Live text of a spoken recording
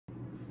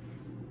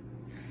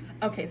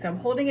Okay, so I'm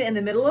holding it in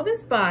the middle of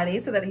his body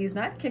so that he's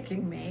not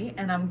kicking me,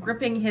 and I'm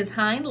gripping his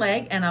hind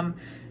leg, and I'm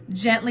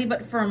gently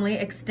but firmly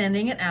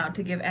extending it out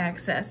to give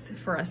access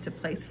for us to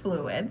place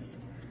fluids.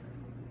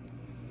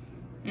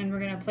 And we're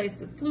gonna place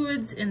the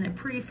fluids in the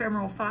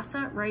prefemoral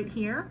fossa right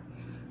here.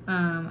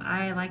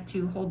 I like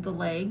to hold the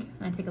leg,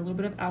 and I take a little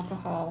bit of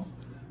alcohol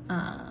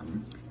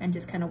and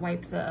just kind of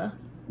wipe the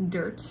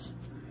dirt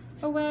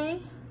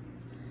away.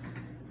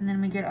 And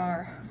then we get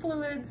our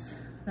fluids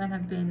that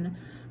have been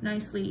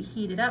nicely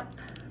heated up.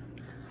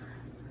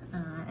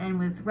 And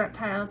with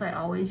reptiles, I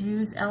always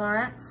use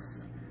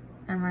LRX.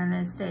 And we're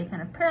gonna stay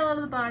kind of parallel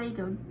to the body,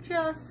 go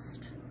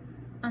just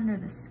under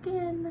the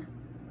skin,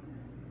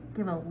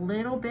 give a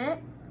little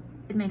bit.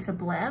 It makes a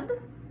bleb,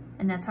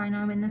 and that's how I know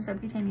I'm in the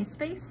subcutaneous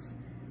space.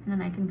 And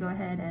then I can go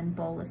ahead and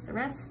bolus the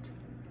rest.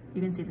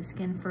 You can see the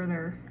skin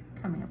further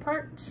coming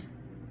apart,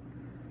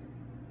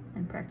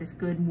 and practice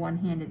good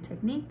one-handed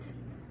technique.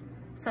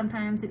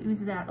 Sometimes it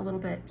oozes out a little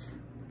bit,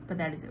 but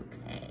that is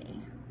okay.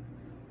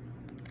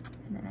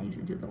 And then I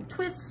usually do a little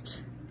twist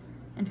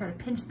and try to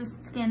pinch the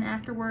skin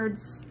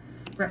afterwards.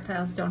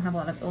 Reptiles don't have a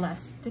lot of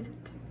elastic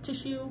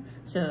tissue,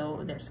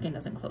 so their skin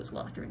doesn't close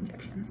well after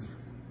injections.